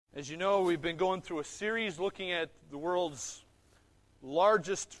As you know, we've been going through a series looking at the world's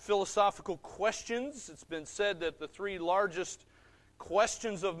largest philosophical questions. It's been said that the three largest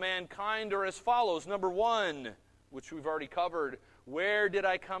questions of mankind are as follows. Number one, which we've already covered, where did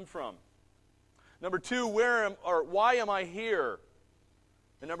I come from? Number two, why am I here?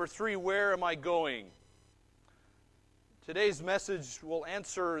 And number three, where am I going? Today's message will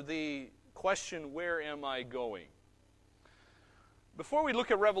answer the question, where am I going? Before we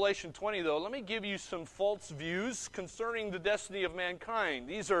look at Revelation 20, though, let me give you some false views concerning the destiny of mankind.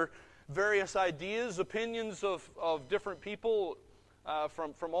 These are various ideas, opinions of different people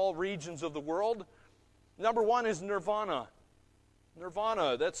from all regions of the world. Number one is nirvana.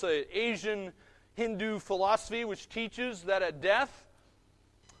 Nirvana, that's an Asian Hindu philosophy which teaches that at death,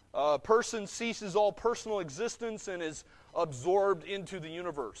 a person ceases all personal existence and is absorbed into the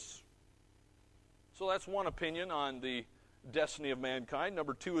universe. So that's one opinion on the destiny of mankind.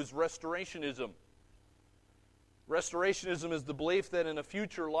 Number two is restorationism. Restorationism is the belief that in a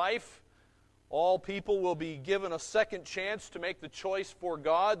future life, all people will be given a second chance to make the choice for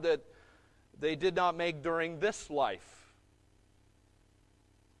God that they did not make during this life.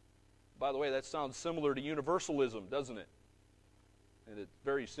 By the way, that sounds similar to universalism, doesn't it? And it's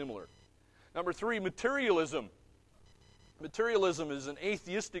very similar. Number three, materialism. Materialism is an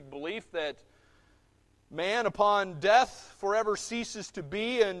atheistic belief that man upon death forever ceases to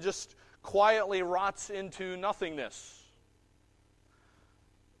be and just quietly rots into nothingness.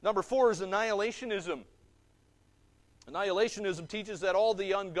 Number four is annihilationism. Annihilationism teaches that all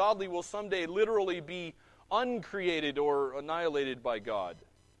the ungodly will someday literally be uncreated or annihilated by God.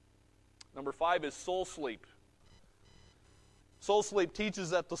 Number five is soul sleep. Soul sleep teaches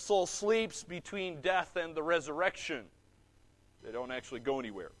that the soul sleeps between death and the resurrection. They don't actually go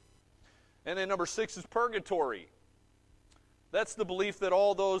anywhere. And then number six is purgatory. That's the belief that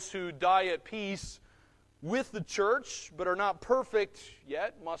all those who die at peace with the church, but are not perfect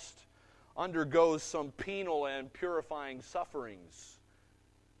yet, must undergo some penal and purifying sufferings.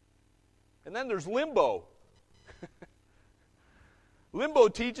 And then there's limbo. Limbo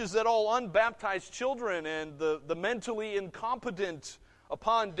teaches that all unbaptized children and the mentally incompetent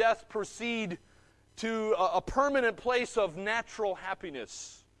upon death proceed to a permanent place of natural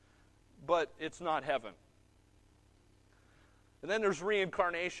happiness. But it's not heaven. And then there's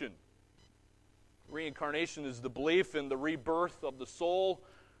reincarnation. Reincarnation is the belief in the rebirth of the soul,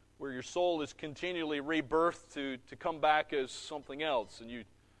 where your soul is continually rebirthed to come back as something else. And you,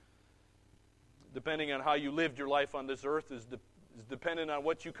 depending on how you lived your life on this earth, is dependent on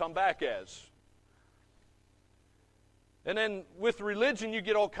what you come back as. And then with religion, you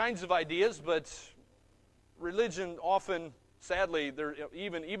get all kinds of ideas, but religion often, sadly,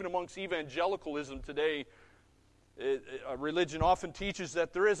 even amongst evangelicalism today, religion often teaches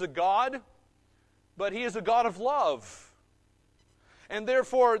that there is a God, but He is a God of love. And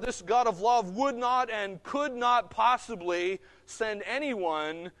therefore, this God of love would not and could not possibly send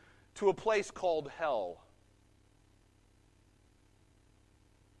anyone to a place called hell.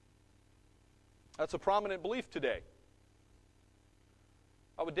 That's a prominent belief today.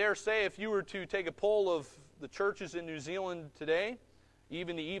 I would dare say if you were to take a poll of the churches in New Zealand today,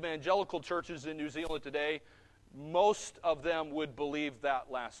 even the evangelical churches in New Zealand today, most of them would believe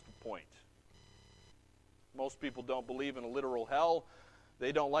that last point. Most people don't believe in a literal hell.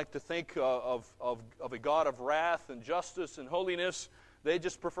 They don't like to think of a God of wrath and justice and holiness. They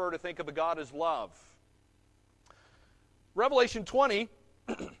just prefer to think of a God as love. Revelation 20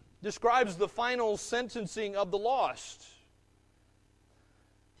 describes the final sentencing of the lost.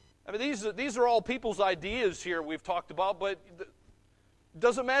 I mean, these are all people's ideas here we've talked about, but it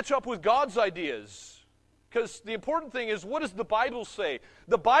doesn't match up with God's ideas. Because the important thing is, what does the Bible say?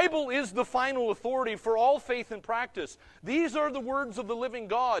 The Bible is the final authority for all faith and practice. These are the words of the living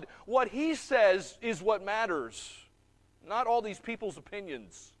God. What He says is what matters, not all these people's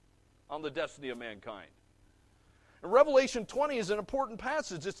opinions on the destiny of mankind. And Revelation 20 is an important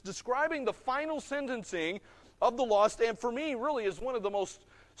passage. It's describing the final sentencing of the lost, and for me, really is one of the most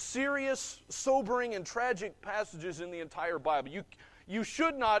serious, sobering, and tragic passages in the entire Bible. You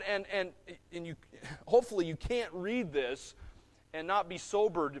should not, and you hopefully you can't read this and not be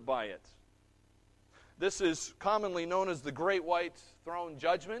sobered by it. This is commonly known as the Great White Throne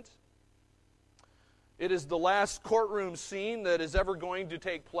Judgment. It is the last courtroom scene that is ever going to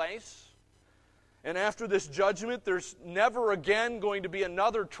take place. And after this judgment, there's never again going to be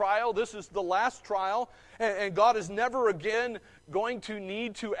another trial. This is the last trial, and God is never again going to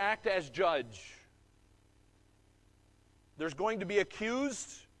need to act as judge. There's going to be accused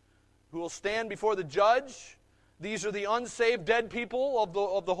who will stand before the judge. These are the unsaved dead people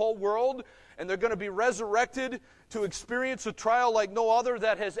of the whole world, and they're going to be resurrected to experience a trial like no other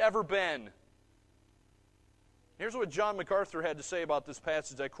that has ever been. Here's what John MacArthur had to say about this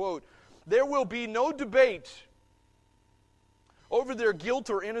passage. I quote, "There will be no debate over their guilt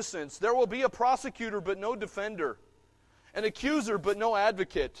or innocence. There will be a prosecutor but no defender, an accuser but no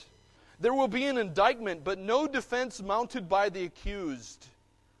advocate. There will be an indictment but no defense mounted by the accused.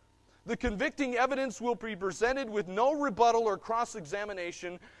 The convicting evidence will be presented with no rebuttal or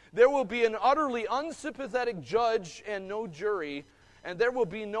cross-examination. There will be an utterly unsympathetic judge and no jury, and there will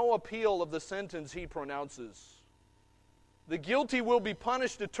be no appeal of the sentence he pronounces. The guilty will be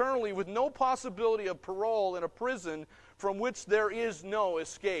punished eternally with no possibility of parole in a prison from which there is no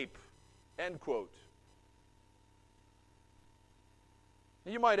escape." End quote.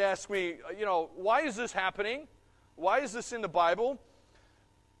 You might ask me, why is this happening? Why is this in the Bible?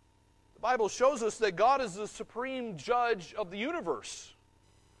 The Bible shows us that God is the supreme judge of the universe.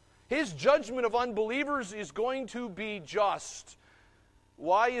 His judgment of unbelievers is going to be just.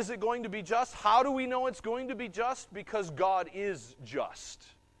 Why is it going to be just? How do we know it's going to be just? Because God is just.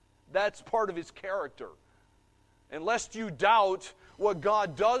 That's part of His character. And lest you doubt what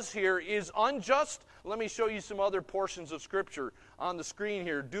God does here is unjust, let me show you some other portions of Scripture on the screen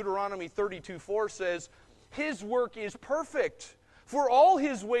here. Deuteronomy 32:4 says, "His work is perfect, for all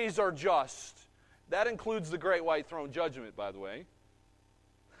His ways are just." That includes the great white throne judgment, by the way.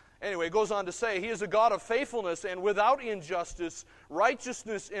 Anyway, it goes on to say, "He is a God of faithfulness, and without injustice,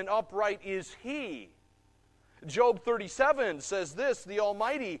 righteousness and upright is He." Job 37 says this, "The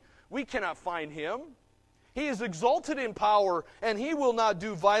Almighty, we cannot find Him. He is exalted in power, and He will not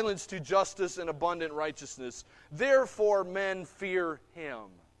do violence to justice and abundant righteousness. Therefore men fear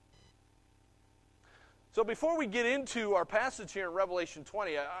Him." So before we get into our passage here in Revelation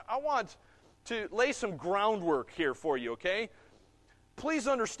 20, I want to lay some groundwork here for you, okay? Please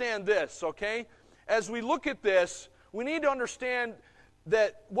understand this, okay? As we look at this, we need to understand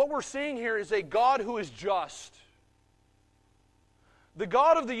that what we're seeing here is a God who is just. The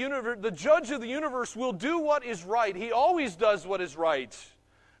God of the universe, the judge of the universe, will do what is right. He always does what is right.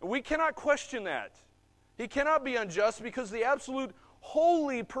 We cannot question that. He cannot be unjust because the absolute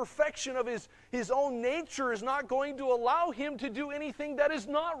holy perfection of his own nature is not going to allow Him to do anything that is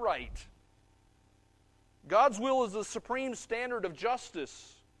not right. God's will is the supreme standard of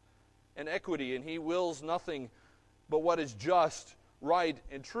justice and equity, and He wills nothing but what is just, right,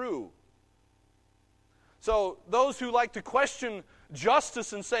 and true. So those who like to question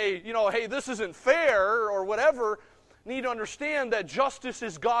justice and say, hey, this isn't fair or whatever, need to understand that justice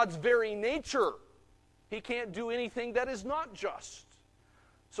is God's very nature. He can't do anything that is not just.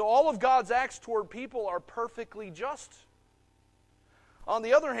 So all of God's acts toward people are perfectly just. On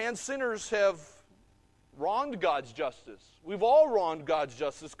the other hand, sinners have wronged God's justice. We've all wronged God's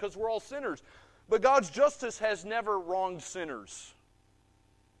justice because we're all sinners. But God's justice has never wronged sinners.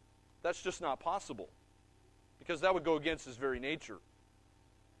 That's just not possible, because that would go against His very nature.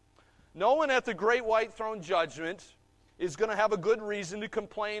 No one at the great white throne judgment is going to have a good reason to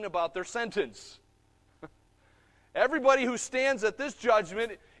complain about their sentence. Everybody who stands at this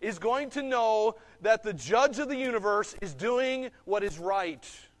judgment is going to know that the judge of the universe is doing what is right.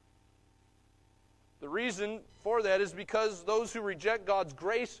 The reason for that is because those who reject God's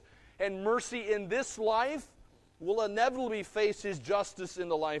grace and mercy in this life will inevitably face His justice in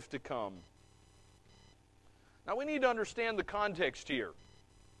the life to come. Now we need to understand the context here.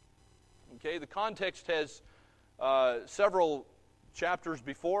 Okay, the context has several chapters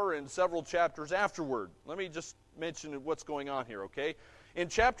before and several chapters afterward. Let me just mention what's going on here, okay? In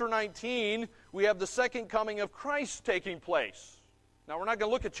chapter 19, we have the second coming of Christ taking place. Now, we're not going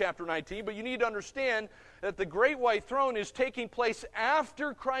to look at chapter 19, but you need to understand that the great white throne is taking place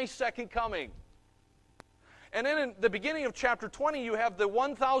after Christ's second coming. And then in the beginning of chapter 20, you have the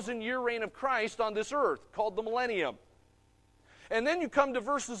 1,000-year reign of Christ on this earth, called the millennium. And then you come to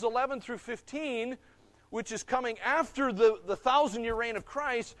verses 11 through 15, which is coming after the 1,000-year reign of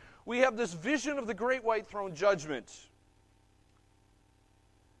Christ. We have this vision of the great white throne judgment.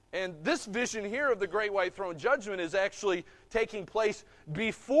 And this vision here of the great white throne judgment is actually taking place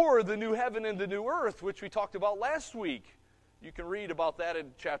before the new heaven and the new earth, which we talked about last week. You can read about that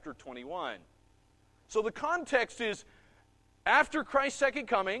in chapter 21. So the context is after Christ's second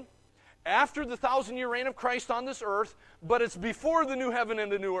coming, after the 1,000-year reign of Christ on this earth, but it's before the new heaven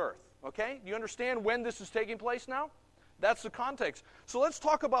and the new earth. Okay? Do you understand when this is taking place now? That's the context. So let's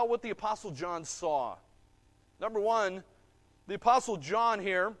talk about what the Apostle John saw. Number one, the Apostle John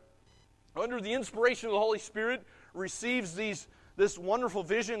here, under the inspiration of the Holy Spirit, receives this this wonderful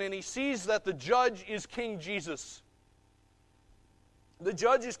vision, and he sees that the judge is King Jesus. The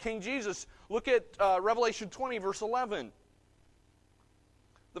judge is King Jesus. Look at Revelation 20, verse 11.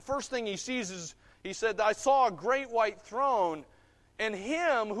 The first thing he sees is, he said, I saw a great white throne, and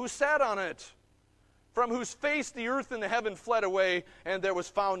him who sat on it, from whose face the earth and the heaven fled away, and there was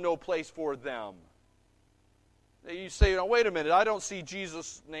found no place for them. You say, now, wait a minute, I don't see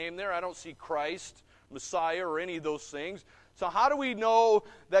Jesus' name there. I don't see Christ, Messiah, or any of those things. So how do we know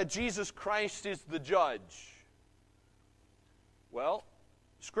that Jesus Christ is the judge? Well,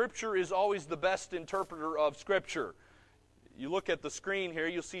 Scripture is always the best interpreter of Scripture. You look at the screen here,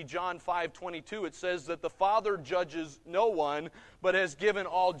 you'll see John 5:22. It says that the Father judges no one, but has given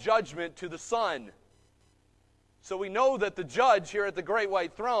all judgment to the Son. So we know that the judge here at the great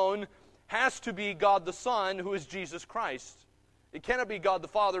white throne has to be God the Son, who is Jesus Christ. It cannot be God the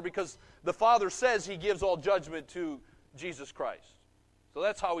Father, because the Father says he gives all judgment to Jesus Christ. So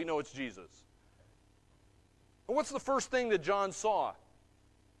that's how we know it's Jesus. And what's the first thing that John saw?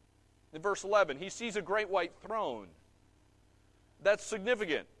 In verse 11, he sees a great white throne. That's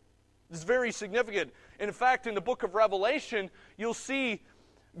significant. It's very significant. And in fact, in the book of Revelation, you'll see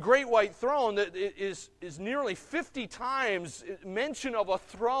great white throne that is nearly 50 times mention of a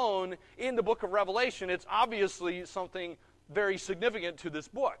throne in the book of Revelation. It's obviously something very significant to this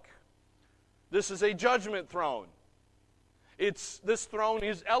book. This is a judgment throne. This throne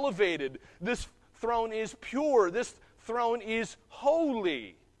is elevated. This throne is pure. This throne is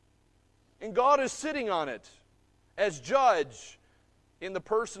holy. And God is sitting on it as judge in the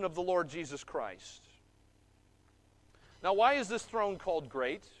person of the Lord Jesus Christ. Now, why is this throne called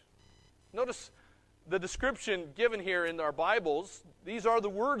great? Notice the description given here in our Bibles. These are the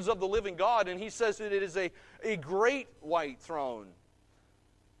words of the living God, and he says that it is a great white throne.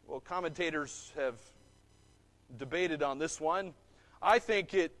 Well, commentators have debated on this one. I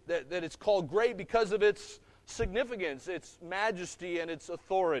think that it's called great because of its significance, its majesty, and its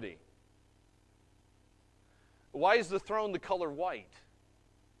authority. Why is the throne the color white?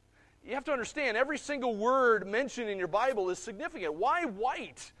 You have to understand, every single word mentioned in your Bible is significant. Why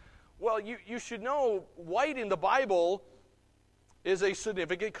white? Well, you should know white in the Bible is a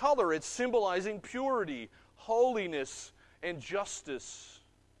significant color. It's symbolizing purity, holiness, and justice.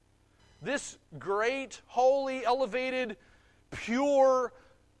 This great, holy, elevated, pure,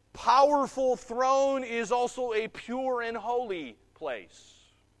 powerful throne is also a pure and holy place.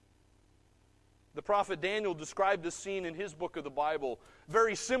 The prophet Daniel described this scene in his book of the Bible.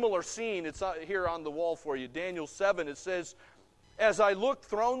 Very similar scene. It's here on the wall for you. Daniel 7, it says, as I looked,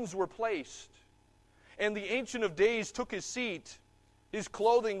 thrones were placed, and the Ancient of Days took his seat. His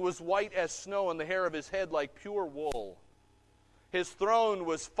clothing was white as snow, and the hair of his head like pure wool. His throne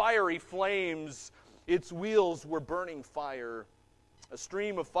was fiery flames. Its wheels were burning fire. A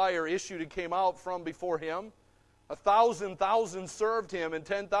stream of fire issued and came out from before him. 1,000,000 served him, and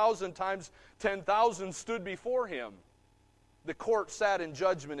 10,000 times 10,000 stood before him. The court sat in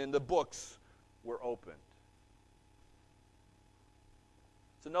judgment, and the books were opened.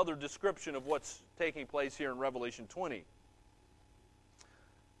 It's another description of what's taking place here in Revelation 20.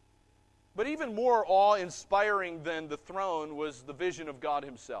 But even more awe-inspiring than the throne was the vision of God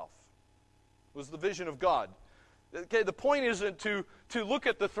himself. It was the vision of God. Okay, the point isn't to look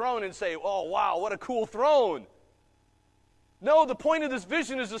at the throne and say, oh, wow, what a cool throne. No, the point of this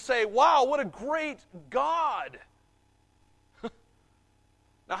vision is to say, wow, what a great God.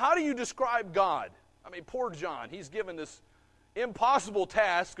 Now, how do you describe God? I mean, poor John. He's given this impossible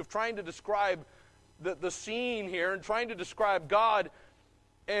task of trying to describe the scene here and trying to describe God.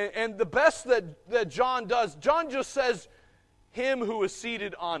 And the best that John does, John just says, him who is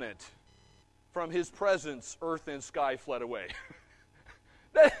seated on it. From his presence, earth and sky fled away.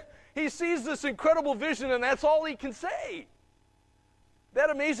 He sees this incredible vision, and that's all he can say. That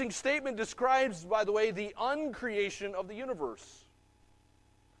amazing statement describes, by the way, the uncreation of the universe.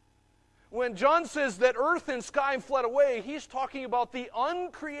 When John says that earth and sky fled away, he's talking about the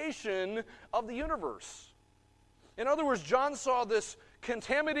uncreation of the universe. In other words, John saw this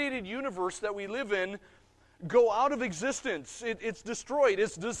contaminated universe that we live in go out of existence. It's destroyed.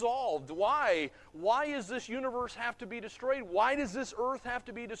 It's dissolved. Why? Why does this universe have to be destroyed? Why does this earth have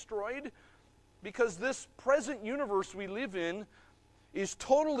to be destroyed? Because this present universe we live in is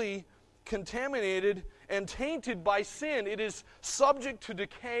totally contaminated and tainted by sin. It is subject to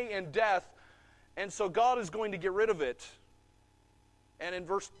decay and death, and so God is going to get rid of it. And in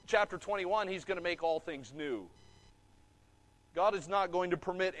chapter 21, he's going to make all things new. God is not going to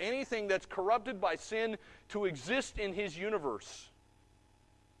permit anything that's corrupted by sin to exist in his universe,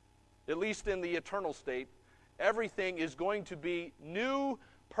 at least in the eternal state. everything is going to be new,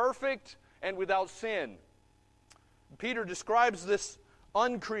 perfect, and without sin. Peter describes this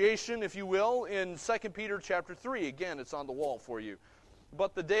uncreation, if you will, in 2 Peter chapter 3. Again, it's on the wall for you.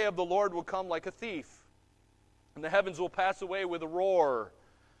 But the day of the Lord will come like a thief, and the heavens will pass away with a roar,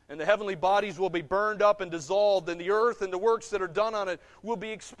 and the heavenly bodies will be burned up and dissolved, and the earth and the works that are done on it will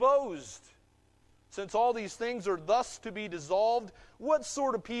be exposed. Since all these things are thus to be dissolved, what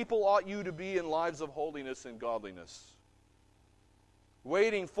sort of people ought you to be in lives of holiness and godliness?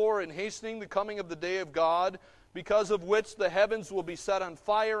 Waiting for and hastening the coming of the day of God, because of which the heavens will be set on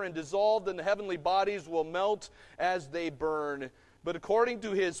fire and dissolved, and the heavenly bodies will melt as they burn. But according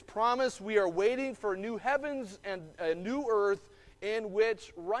to His promise, we are waiting for new heavens and a new earth in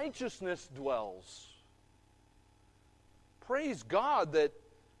which righteousness dwells. Praise God that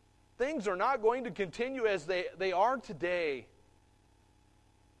things are not going to continue as they are today,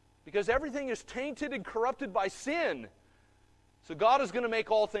 because everything is tainted and corrupted by sin. So God is going to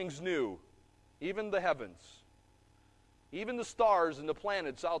make all things new, even the heavens, even the stars and the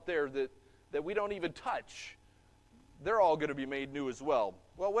planets out there that we don't even touch. They're all going to be made new as well.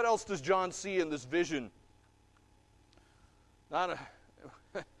 Well, what else does John see in this vision?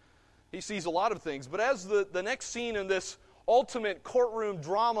 He sees a lot of things, but as the next scene in this ultimate courtroom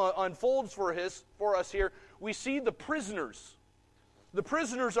drama unfolds for us here, we see the prisoners. The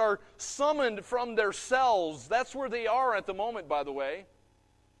prisoners are summoned from their cells. That's where they are at the moment, by the way.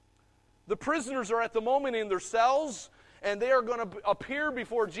 The prisoners are at the moment in their cells, and they are going to appear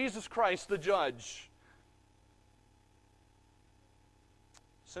before Jesus Christ, the judge.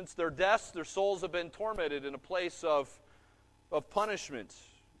 Since their deaths, their souls have been tormented in a place of punishment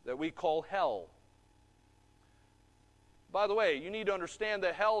that we call hell. By the way, you need to understand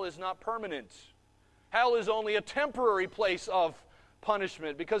that hell is not permanent. Hell is only a temporary place of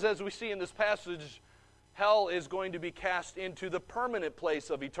punishment, because as we see in this passage, hell is going to be cast into the permanent place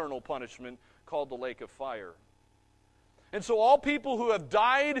of eternal punishment called the lake of fire. And so all people who have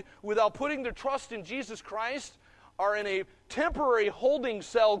died without putting their trust in Jesus Christ are in a temporary holding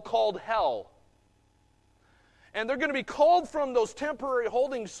cell called hell. And they're going to be called from those temporary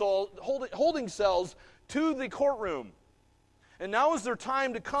holding cells to the courtroom. And now is their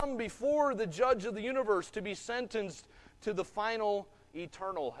time to come before the judge of the universe to be sentenced to the final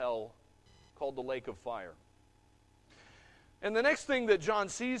eternal hell called the lake of fire. And the next thing that John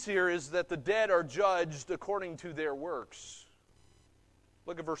sees here is that the dead are judged according to their works.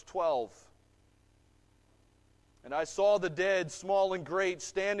 Look at verse 12. And I saw the dead, small and great,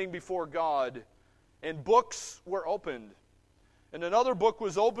 standing before God, and books were opened. And another book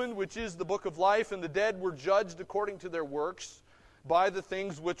was opened, which is the book of life, and the dead were judged according to their works by the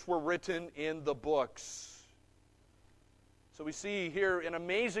things which were written in the books. So we see here an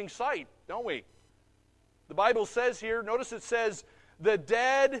amazing sight, don't we? The Bible says here, notice it says, the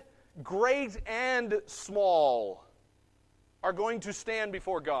dead, great and small, are going to stand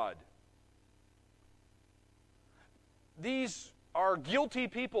before God. These are guilty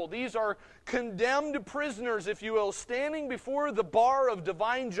people. These are condemned prisoners, if you will, standing before the bar of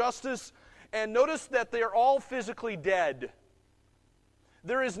divine justice. And notice that they are all physically dead.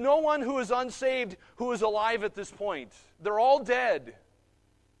 There is no one who is unsaved who is alive at this point. They're all dead.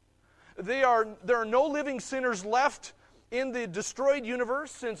 There are no living sinners left in the destroyed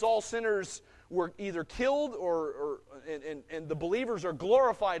universe, since all sinners were either killed and the believers are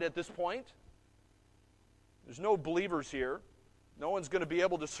glorified at this point. There's no believers here. No one's going to be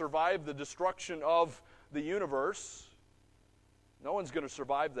able to survive the destruction of the universe. No one's going to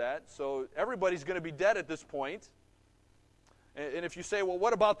survive that. So everybody's going to be dead at this point. And if you say, well,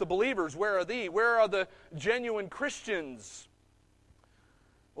 what about the believers? Where are they? Where are the genuine Christians?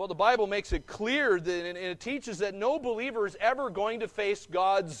 Well, the Bible makes it clear that, and it teaches that no believer is ever going to face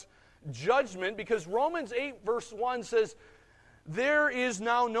God's judgment, because Romans 8 verse 1 says, there is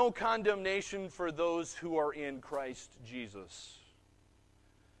now no condemnation for those who are in Christ Jesus.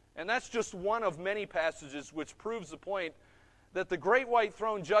 And that's just one of many passages which proves the point that the great white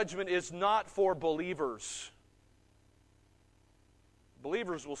throne judgment is not for believers.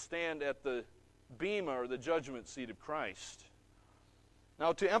 Believers will stand at the bema, or the judgment seat of Christ.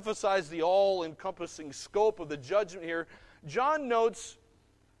 Now, to emphasize the all-encompassing scope of the judgment here, John notes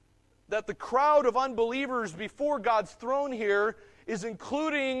that the crowd of unbelievers before God's throne here is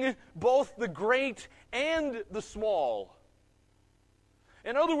including both the great and the small.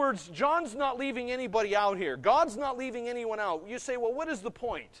 In other words, John's not leaving anybody out here. God's not leaving anyone out. You say, well, what is the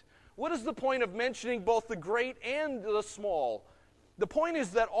point? What is the point of mentioning both the great and the small? The point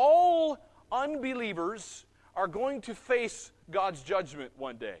is that all unbelievers are going to face God's judgment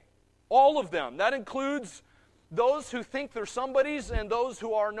one day. All of them. That includes those who think they're somebodies and those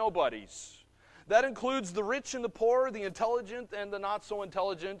who are nobodies. That includes the rich and the poor, the intelligent and the not so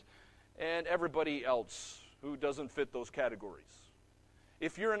intelligent, and everybody else who doesn't fit those categories.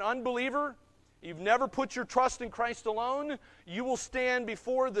 If you're an unbeliever, you've never put your trust in Christ alone, you will stand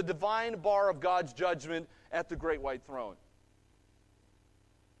before the divine bar of God's judgment at the great white throne.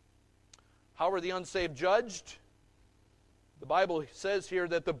 How are the unsaved judged? The Bible says here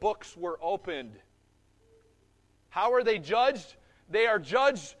that the books were opened. How are they judged? They are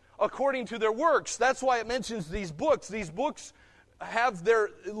judged according to their works. That's why it mentions these books. These books have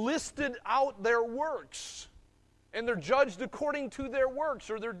listed out their works. And they're judged according to their works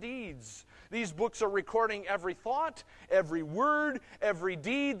or their deeds. These books are recording every thought, every word, every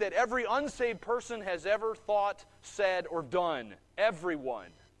deed that every unsaved person has ever thought, said, or done. Everyone.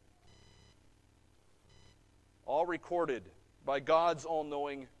 All recorded by God's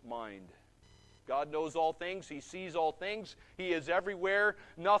all-knowing mind. God knows all things. He sees all things. He is everywhere.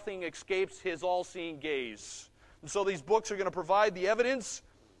 Nothing escapes His all-seeing gaze. And so these books are going to provide the evidence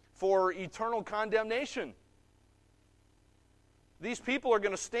for eternal condemnation. These people are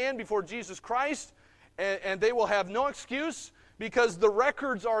going to stand before Jesus Christ, and they will have no excuse because the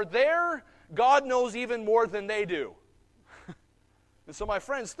records are there. God knows even more than they do. And so, my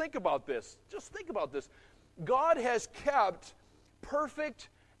friends, think about this. Just think about this. God has kept perfect,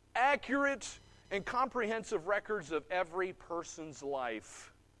 accurate, and comprehensive records of every person's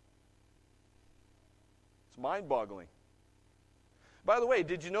life. It's mind-boggling. By the way,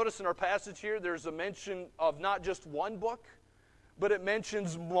 did you notice in our passage here there's a mention of not just one book, but it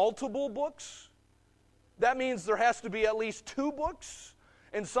mentions multiple books? That means there has to be at least 2 books.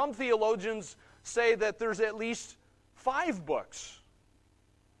 And some theologians say that there's at least 5 books.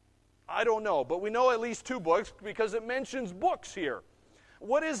 I don't know, but we know at least 2 books because it mentions books here.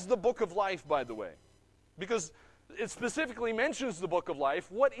 What is the book of life, by the way? Because it specifically mentions the book of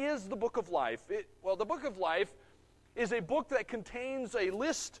life. What is the book of life? Well, the book of life is a book that contains a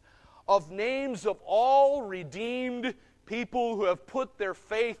list of names of all redeemed people who have put their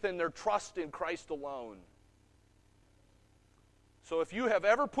faith and their trust in Christ alone. So if you have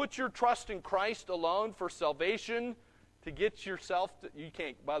ever put your trust in Christ alone for salvation, to get yourself to, you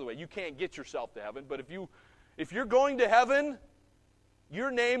can't get yourself to heaven, but if you're going to heaven, your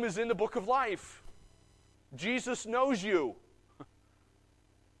name is in the book of life. Jesus knows you.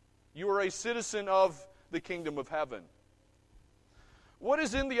 You are a citizen of the kingdom of heaven. What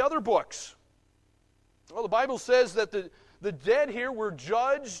is in the other books? Well, the Bible says that the dead here were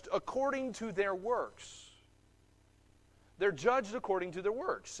judged according to their works. They're judged according to their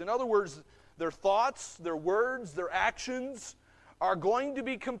works. In other words, their thoughts, their words, their actions are going to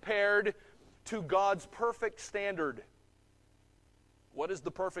be compared to God's perfect standard. What is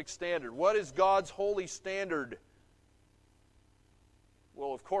the perfect standard? What is God's holy standard?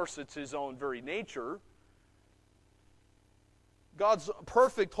 Well, of course, it's His own very nature. God's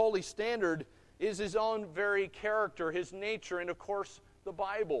perfect holy standard is His own very character, His nature, and of course, the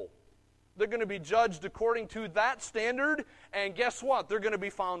Bible. They're going to be judged according to that standard, and guess what? They're going to be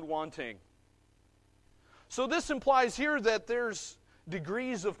found wanting. So this implies here that there's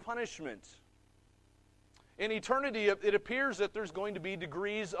degrees of punishment. In eternity, it appears that there's going to be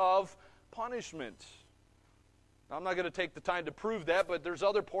degrees of punishment. I'm not going to take the time to prove that, but there's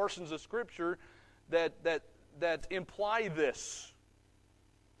other portions of Scripture that imply this.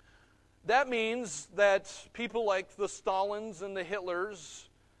 That means that people like the Stalins and the Hitlers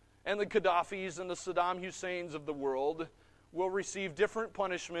and the Gaddafis and the Saddam Husseins of the world will receive different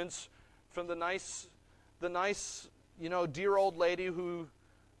punishments from the nice, dear old lady who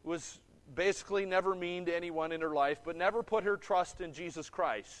was basically never mean to anyone in her life, but never put her trust in Jesus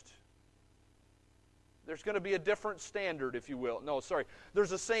Christ. There's going to be a different standard, if you will. No, sorry. There's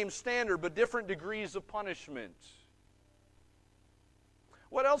the same standard, but different degrees of punishment.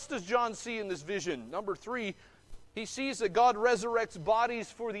 What else does John see in this vision? Number 3, he sees that God resurrects bodies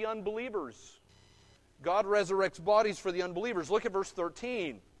for the unbelievers. God resurrects bodies for the unbelievers. Look at verse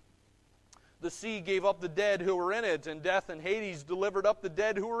 13. The sea gave up the dead who were in it, and death and Hades delivered up the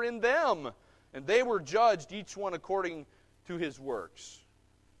dead who were in them. And they were judged, each one according to his works.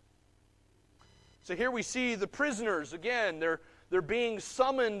 So here we see the prisoners, again, they're being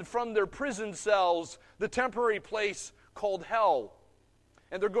summoned from their prison cells, the temporary place called hell.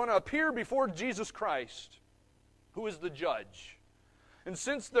 And they're going to appear before Jesus Christ, who is the judge. And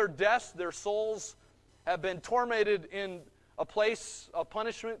since their deaths, their souls have been tormented in a place of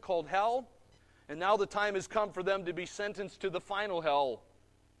punishment called hell, and now the time has come for them to be sentenced to the final hell.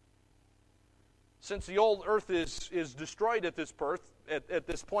 Since the old earth is destroyed at this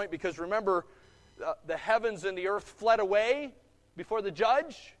point, because remember, the heavens and the earth fled away before the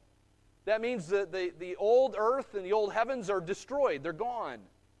judge, that means that the old earth and the old heavens are destroyed. They're gone.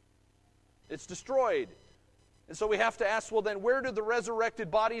 It's destroyed. And so we have to ask, well then, where do the resurrected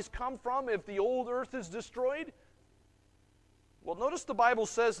bodies come from if the old earth is destroyed? Well, notice the Bible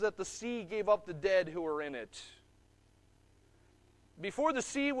says that the sea gave up the dead who were in it. Before the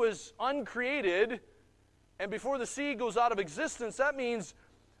sea was uncreated, and before the sea goes out of existence, that means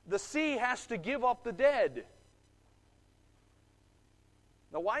the sea has to give up the dead.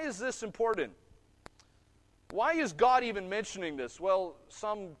 Now, why is this important? Why is God even mentioning this? Well,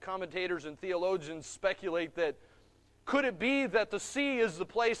 some commentators and theologians speculate that could it be that the sea is the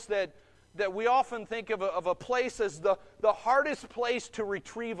place that we often think of a place as the hardest place to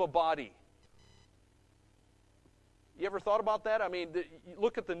retrieve a body? You ever thought about that? I mean,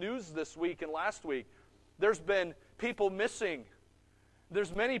 look at the news this week and last week. There's been people missing.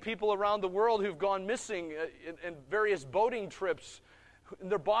 There's many people around the world who've gone missing in various boating trips.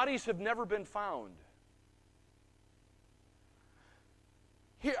 Their bodies have never been found.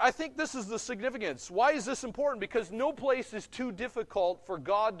 Here, I think this is the significance. Why is this important? Because no place is too difficult for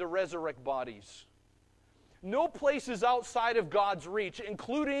God to resurrect bodies. No place is outside of God's reach,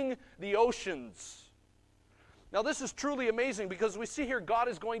 including the oceans. Now, this is truly amazing because we see here God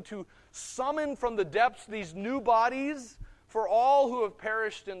is going to summon from the depths these new bodies for all who have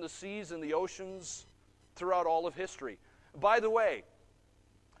perished in the seas and the oceans throughout all of history. By the way,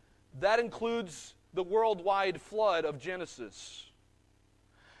 that includes the worldwide flood of Genesis.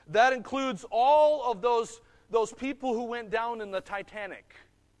 That includes all of those people who went down in the Titanic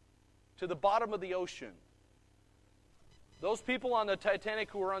to the bottom of the ocean. Those people on the Titanic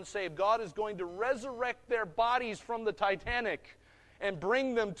who were unsaved, God is going to resurrect their bodies from the Titanic and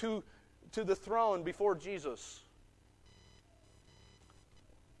bring them to the throne before Jesus.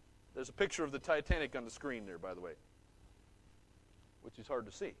 There's a picture of the Titanic on the screen there, by the way, which is hard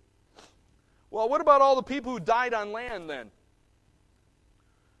to see. Well, what about all the people who died on land then?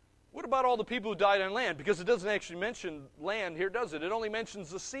 What about all the people who died on land? Because it doesn't actually mention land here, does it? It only mentions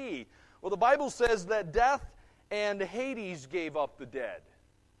the sea. Well, the Bible says that death and Hades gave up the dead.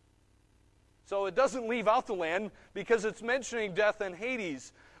 So it doesn't leave out the land because it's mentioning death and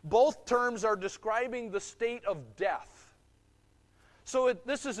Hades. Both terms are describing the state of death. So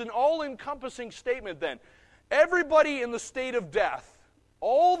this is an all-encompassing statement then. Everybody in the state of death,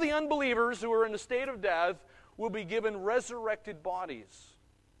 all the unbelievers who are in the state of death, will be given resurrected bodies.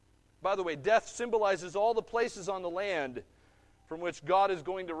 By the way, death symbolizes all the places on the land from which God is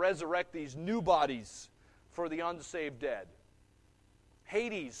going to resurrect these new bodies for the unsaved dead.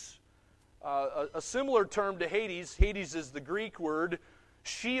 Hades, a similar term to Hades. Hades is the Greek word.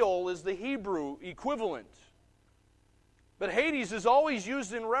 Sheol is the Hebrew equivalent. But Hades is always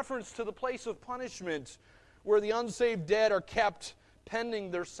used in reference to the place of punishment where the unsaved dead are kept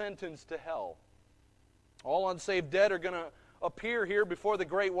pending their sentence to hell. All unsaved dead are going to appear here before the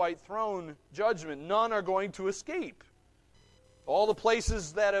great white throne judgment. None are going to escape. All the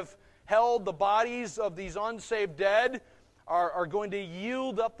places that have held the bodies of these unsaved dead are going to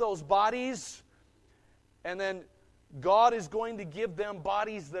yield up those bodies, and then God is going to give them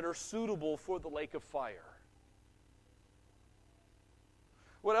bodies that are suitable for the lake of fire.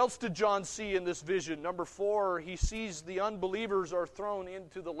 What else did John see in this vision? Number 4, he sees the unbelievers are thrown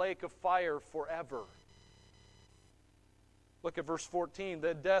into the lake of fire forever. Look at verse 14.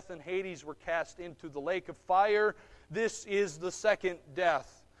 Then death and Hades were cast into the lake of fire. This is the second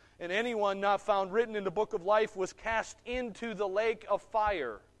death. And anyone not found written in the book of life was cast into the lake of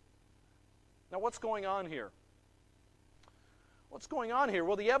fire. Now, what's going on here? What's going on here?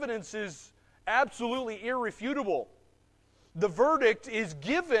 Well, the evidence is absolutely irrefutable. The verdict is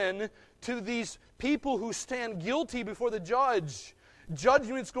given to these people who stand guilty before the judge.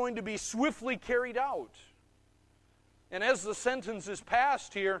 Judgment's going to be swiftly carried out. And as the sentence is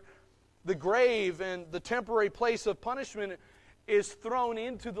passed here, the grave and the temporary place of punishment is thrown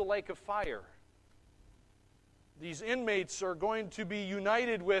into the lake of fire. These inmates are going to be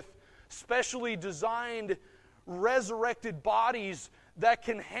united with specially designed, resurrected bodies that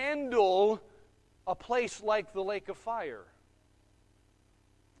can handle a place like the lake of fire.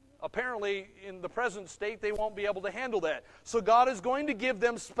 Apparently, in the present state, they won't be able to handle that. So God is going to give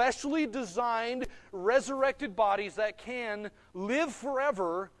them specially designed, resurrected bodies that can live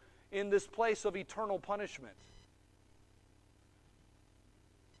forever in this place of eternal punishment.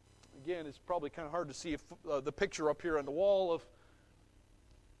 Again, it's probably kind of hard to see the picture up here on the wall of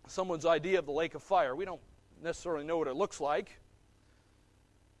someone's idea of the lake of fire. We don't necessarily know what it looks like.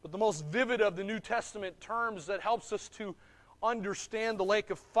 But the most vivid of the New Testament terms that helps us to understand the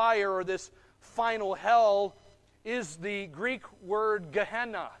lake of fire, or this final hell is the Greek word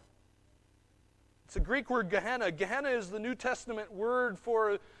Gehenna. It's a Greek word Gehenna. Gehenna is the New Testament word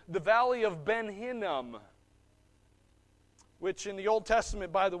for the valley of Ben Hinnom, which in the Old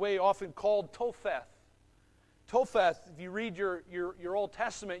Testament, by the way, often called Topheth. Topheth, if you read your Old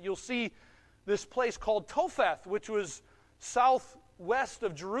Testament, you'll see this place called Topheth, which was southwest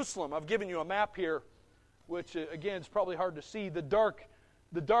of Jerusalem. I've given you a map here, which, again, it's probably hard to see. The dark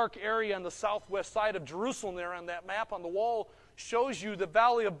area on the southwest side of Jerusalem there on that map on the wall shows you the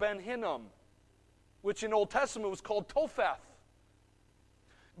valley of Ben Hinnom, which in Old Testament was called Topheth.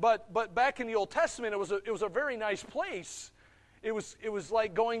 But back in the Old Testament, it was a very nice place. It was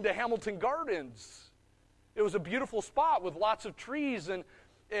like going to Hamilton Gardens. It was a beautiful spot with lots of trees and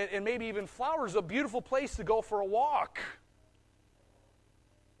maybe even flowers, a beautiful place to go for a walk.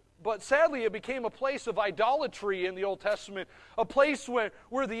 But sadly, it became a place of idolatry in the Old Testament, a place where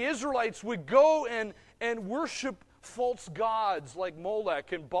the Israelites would go and worship false gods like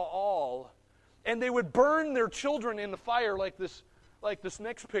Molech and Baal. And they would burn their children in the fire like this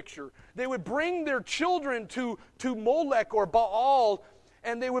next picture. They would bring their children to Molech or Baal,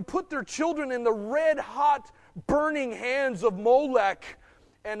 and they would put their children in the red-hot, burning hands of Molech,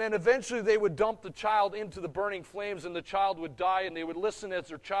 and then eventually they would dump the child into the burning flames, and the child would die, and they would listen as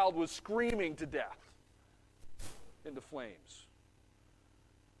their child was screaming to death in the flames.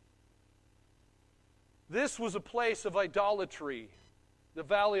 This was a place of idolatry, the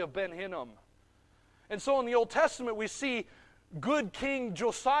valley of Ben Hinnom. And so in the Old Testament we see good King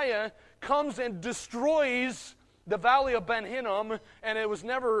Josiah comes and destroys the valley of Ben Hinnom, and it was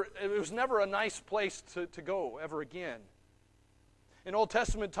never a nice place to go ever again. In Old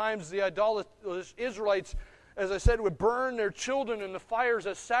Testament times, the idolatrous Israelites, as I said, would burn their children in the fires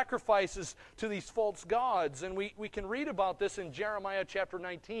as sacrifices to these false gods. And we can read about this in Jeremiah chapter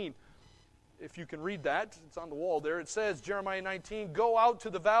 19. If you can read that, it's on the wall there. It says, Jeremiah 19, "Go out to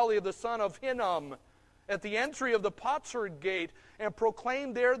the valley of the son of Hinnom, at the entry of the potsherd gate, and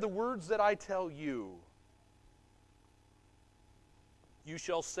proclaim there the words that I tell you. You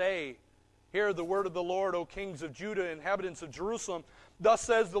shall say, hear the word of the Lord, O kings of Judah, inhabitants of Jerusalem. Thus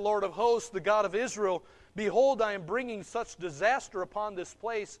says the Lord of hosts, the God of Israel, behold, I am bringing such disaster upon this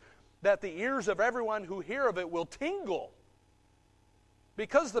place that the ears of everyone who hear of it will tingle.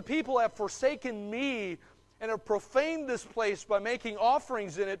 Because the people have forsaken me and have profaned this place by making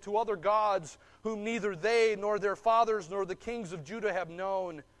offerings in it to other gods whom neither they nor their fathers nor the kings of Judah have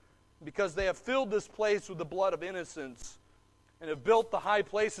known, because they have filled this place with the blood of innocents and have built the high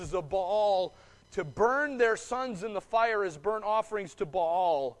places of Baal to burn their sons in the fire as burnt offerings to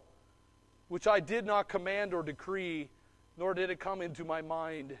Baal, which I did not command or decree, nor did it come into my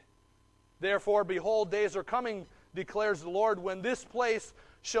mind. Therefore, behold, days are coming, declares the Lord, when this place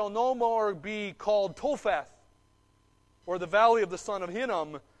shall no more be called Topheth, or the valley of the son of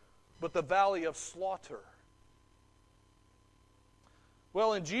Hinnom, but the valley of slaughter."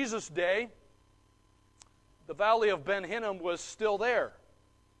 Well, in Jesus' day, the valley of Ben Hinnom was still there.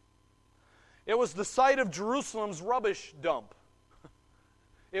 It was the site of Jerusalem's rubbish dump.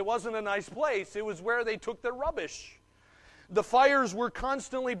 It wasn't a nice place. It was where they took their rubbish. The fires were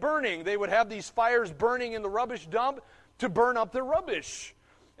constantly burning. They would have these fires burning in the rubbish dump to burn up their rubbish.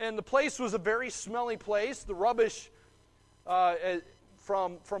 And the place was a very smelly place. The rubbish,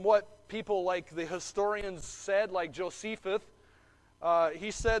 from what people like the historians said, like Josephus, he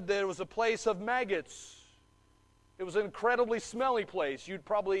said that it was a place of maggots. It was an incredibly smelly place. You'd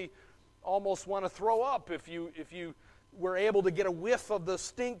probably almost want to throw up if you were able to get a whiff of the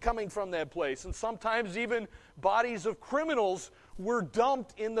stink coming from that place. And sometimes even bodies of criminals were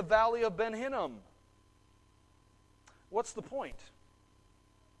dumped in the valley of Ben Hinnom. What's the point?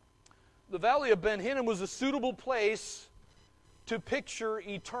 The valley of Ben Hinnom was a suitable place to picture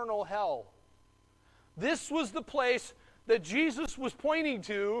eternal hell. This was the place that Jesus was pointing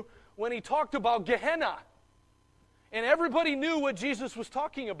to when he talked about Gehenna. And everybody knew what Jesus was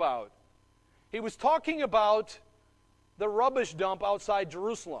talking about. He was talking about the rubbish dump outside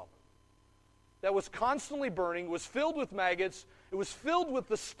Jerusalem that was constantly burning, was filled with maggots, it was filled with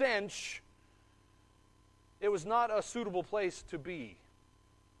the stench. It was not a suitable place to be.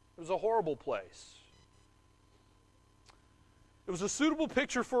 It was a horrible place. It was a suitable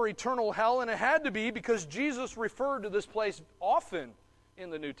picture for eternal hell, and it had to be because Jesus referred to this place often in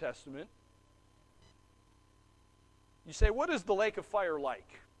the New Testament. You say, what is the lake of fire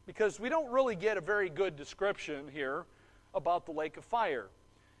like? Because we don't really get a very good description here about the lake of fire.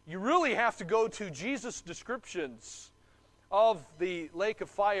 You really have to go to Jesus' descriptions of the lake of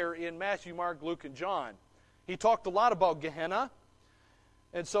fire in Matthew, Mark, Luke, and John. He talked a lot about Gehenna.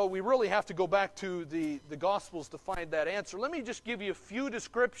 And so we really have to go back to the Gospels to find that answer. Let me just give you a few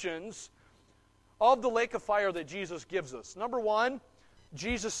descriptions of the lake of fire that Jesus gives us. Number one,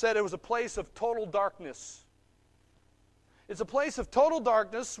 Jesus said it was a place of total darkness. It's a place of total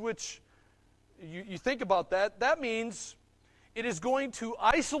darkness, which, you think about that, that means it is going to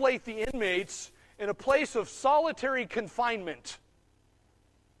isolate the inmates in a place of solitary confinement.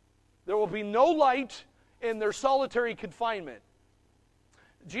 There will be no light in their solitary confinement.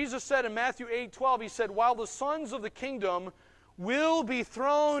 Jesus said in Matthew 8:12, he said, while the sons of the kingdom will be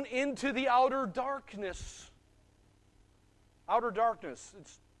thrown into the outer darkness. Outer darkness.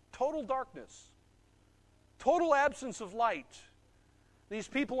 It's total darkness. Total absence of light. These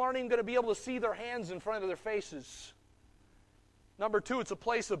people aren't even going to be able to see their hands in front of their faces. Number two, it's a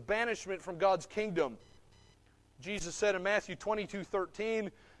place of banishment from God's kingdom. Jesus said in Matthew 22:13,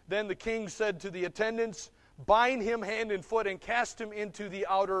 then the king said to the attendants, bind him hand and foot and cast him into the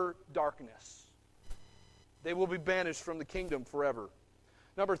outer darkness. They will be banished from the kingdom forever.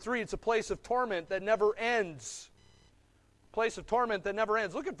 Number three, it's a place of torment that never ends. Place of torment that never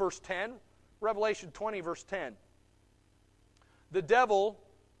ends. Look at verse 10, Revelation 20, verse 10. The devil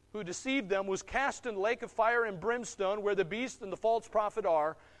who deceived them was cast in the lake of fire and brimstone, where the beast and the false prophet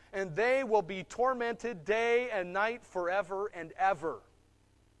are, and they will be tormented day and night forever and ever.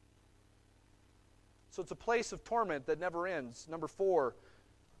 So it's a place of torment that never ends. Number four,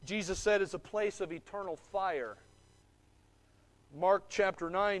 Jesus said it's a place of eternal fire. Mark chapter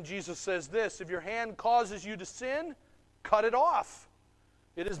 9, Jesus says this, if your hand causes you to sin, cut it off.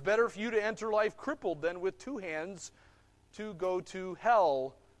 It is better for you to enter life crippled than with two hands to go to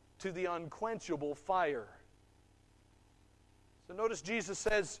hell, to the unquenchable fire. So notice Jesus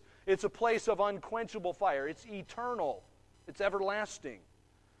says it's a place of unquenchable fire. It's eternal. It's everlasting.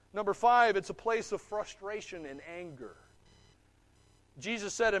 Number five, it's a place of frustration and anger.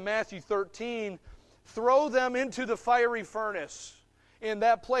 Jesus said in Matthew 13, throw them into the fiery furnace. In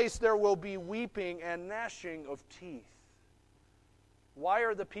that place there will be weeping and gnashing of teeth. Why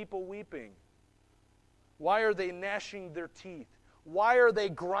are the people weeping? Why are they gnashing their teeth? Why are they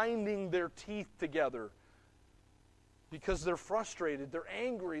grinding their teeth together? Because they're frustrated, they're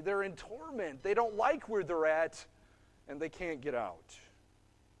angry, they're in torment. They don't like where they're at, and they can't get out.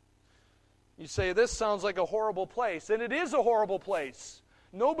 You say, this sounds like a horrible place, and it is a horrible place.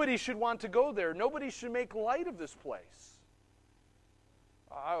 Nobody should want to go there. Nobody should make light of this place.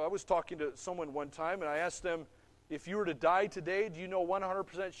 I was talking to someone one time, and I asked them, if you were to die today, do you know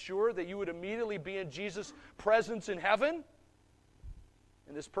 100% sure that you would immediately be in Jesus' presence in heaven?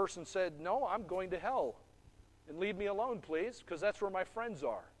 And this person said, no, I'm going to hell. And leave me alone, please, because that's where my friends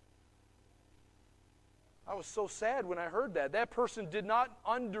are. I was so sad when I heard that. That person did not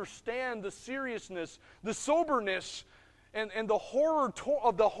understand the seriousness, the soberness, and the horror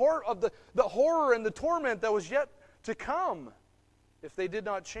of the horror and the torment that was yet to come if they did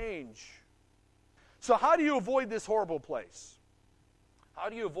not change. So how do you avoid this horrible place? How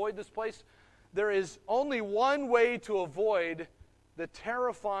do you avoid this place? There is only one way to avoid the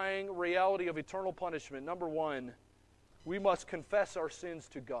terrifying reality of eternal punishment. Number one, we must confess our sins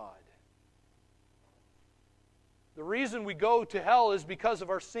to God. The reason we go to hell is because of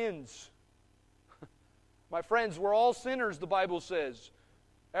our sins. My friends, we're all sinners, the Bible says.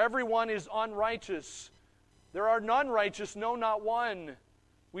 Everyone is unrighteous. There are none righteous, no, not one.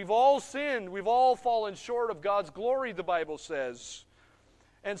 We've all sinned. We've all fallen short of God's glory, the Bible says.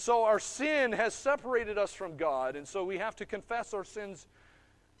 And so our sin has separated us from God, and so we have to confess our sins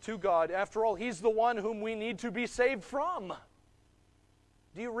to God. After all, He's the one whom we need to be saved from.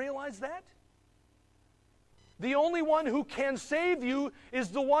 Do you realize that? The only one who can save you is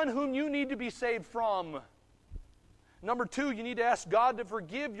the one whom you need to be saved from. Number two, you need to ask God to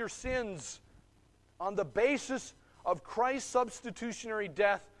forgive your sins on the basis of Christ's substitutionary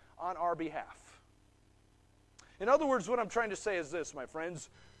death on our behalf. In other words, what I'm trying to say is this, my friends.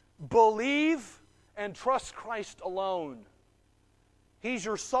 Believe and trust Christ alone. He's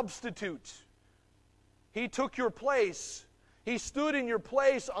your substitute. He took your place. He stood in your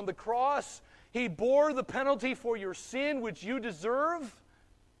place on the cross. He bore the penalty for your sin, which you deserve.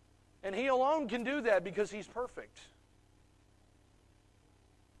 And He alone can do that because He's perfect.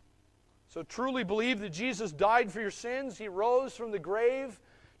 So truly believe that Jesus died for your sins. He rose from the grave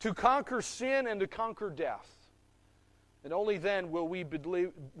to conquer sin and to conquer death. And only then will we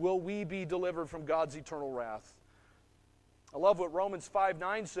be delivered from God's eternal wrath. I love what Romans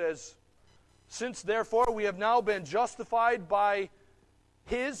 5:9 says. Since therefore we have now been justified by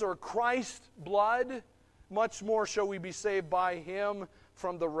His or Christ's blood, much more shall we be saved by Him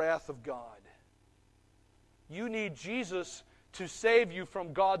from the wrath of God. You need Jesus to save you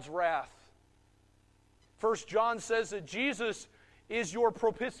from God's wrath. 1 John says that Jesus is your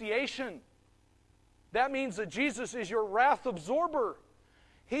propitiation. That means that Jesus is your wrath absorber.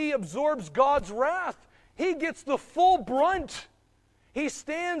 He absorbs God's wrath. He gets the full brunt. He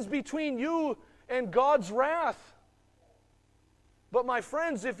stands between you and God's wrath. But my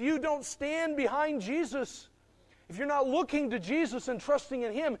friends, if you don't stand behind Jesus, if you're not looking to Jesus and trusting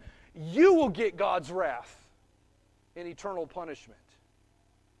in Him, you will get God's wrath and eternal punishment.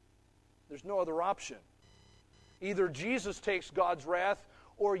 There's no other option. Either Jesus takes God's wrath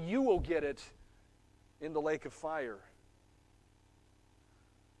or you will get it in the lake of fire.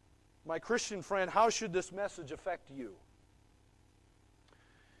 My Christian friend, how should this message affect you?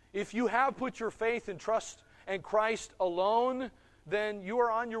 If you have put your faith and trust in Christ alone, then you are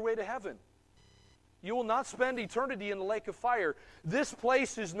on your way to heaven. You will not spend eternity in the lake of fire. This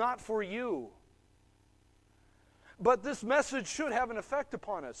place is not for you. But this message should have an effect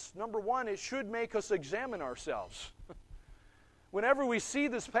upon us. Number one, it should make us examine ourselves. Whenever we see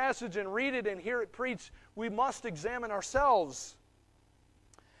this passage and read it and hear it preached, we must examine ourselves.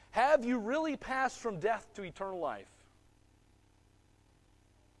 Have you really passed from death to eternal life?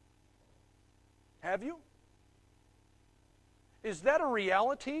 Have you? Is that a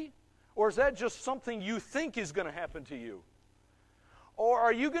reality? Or is that just something you think is going to happen to you? Or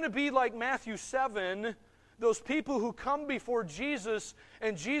are you going to be like Matthew 7, those people who come before Jesus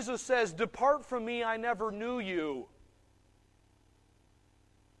and Jesus says, "Depart from me, I never knew you"?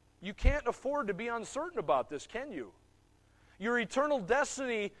 You can't afford to be uncertain about this, can you? Your eternal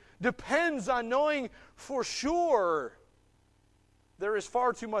destiny depends on knowing for sure there is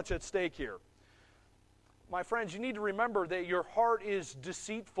far too much at stake here. My friends, you need to remember that your heart is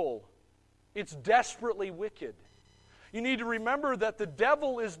deceitful. It's desperately wicked. You need to remember that the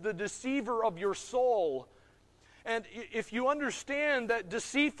devil is the deceiver of your soul. And if you understand that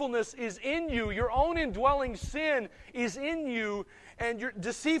deceitfulness is in you, your own indwelling sin is in you, and your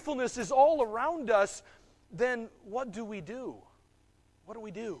deceitfulness is all around us, then what do we do? What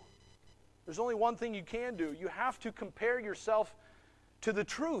do? There's only one thing you can do. You have to compare yourself to the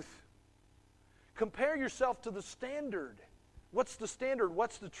truth. Compare yourself to the standard. What's the standard?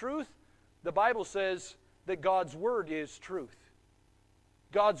 What's the truth? The Bible says that God's Word is truth.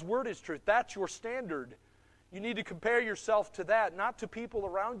 God's Word is truth. That's your standard. You need to compare yourself to that, not to people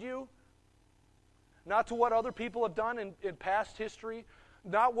around you, not to what other people have done in past history,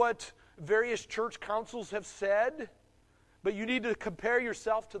 not what various church councils have said, but you need to compare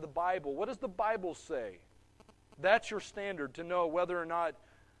yourself to the Bible. What does the Bible say? That's your standard to know whether or not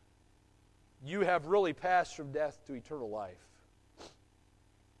you have really passed from death to eternal life.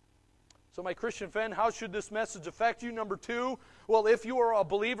 So my Christian friend, how should this message affect you? Number two, well, if you are a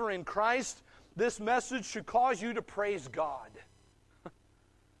believer in Christ, this message should cause you to praise God.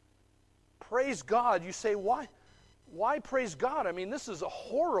 Praise God. You say, why? Why praise God? I mean, this is a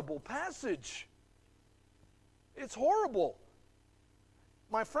horrible passage. It's horrible.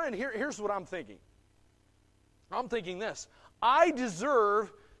 My friend, here's what I'm thinking. I'm thinking this. I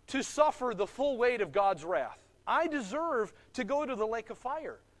deserve to suffer the full weight of God's wrath. I deserve to go to the lake of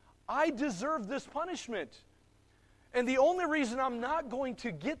fire. I deserve this punishment. And the only reason I'm not going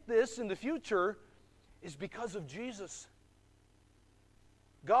to get this in the future is because of Jesus.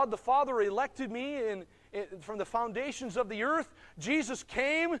 God the Father elected me from the foundations of the earth. Jesus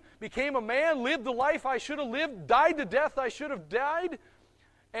came, became a man, lived the life I should have lived, died the death I should have died,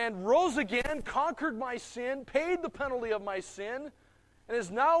 and rose again, conquered my sin, paid the penalty of my sin, and is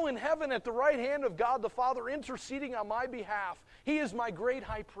now in heaven at the right hand of God the Father, interceding on my behalf. He is my great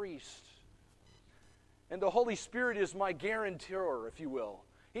high priest. And the Holy Spirit is my guarantor, if you will.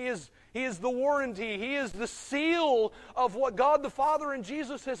 He is the warranty. He is the seal of what God the Father and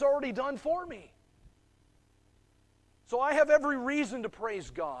Jesus has already done for me. So I have every reason to praise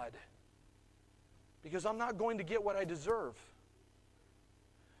God, because I'm not going to get what I deserve.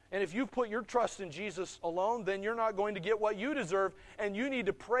 And if you've put your trust in Jesus alone, then you're not going to get what you deserve, and you need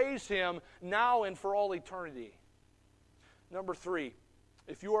to praise Him now and for all eternity. Number three,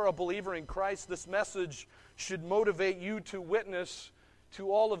 if you are a believer in Christ, this message should motivate you to witness to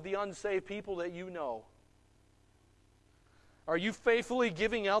all of the unsaved people that you know. Are you faithfully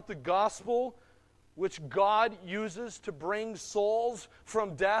giving out the gospel which God uses to bring souls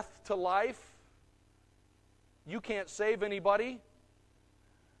from death to life? You can't save anybody,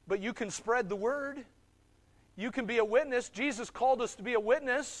 but you can spread the word. You can be a witness. Jesus called us to be a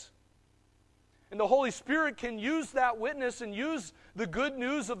witness. And the Holy Spirit can use that witness and use the good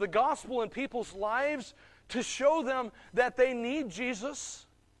news of the gospel in people's lives to show them that they need Jesus.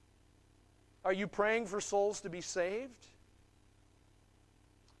 Are you praying for souls to be saved?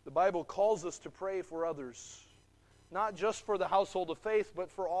 The Bible calls us to pray for others, not just for the household of faith, but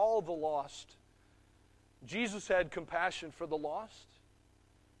for all the lost. Jesus had compassion for the lost.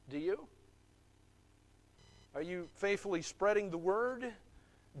 Do you? Are you faithfully spreading the word,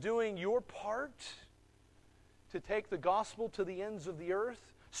 doing your part to take the gospel to the ends of the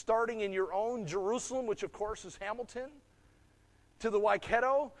earth, starting in your own Jerusalem, which of course is Hamilton, to the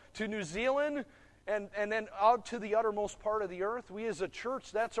Waikato, to New Zealand, and then out to the uttermost part of the earth? We as a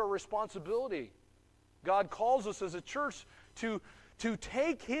church, that's our responsibility. God calls us as a church to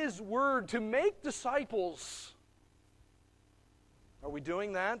take His word, to make disciples. Are we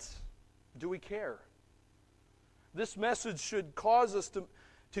doing that? Do we care? This message should cause us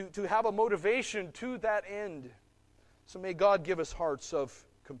to have a motivation to that end. So may God give us hearts of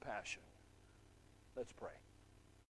compassion. Let's pray.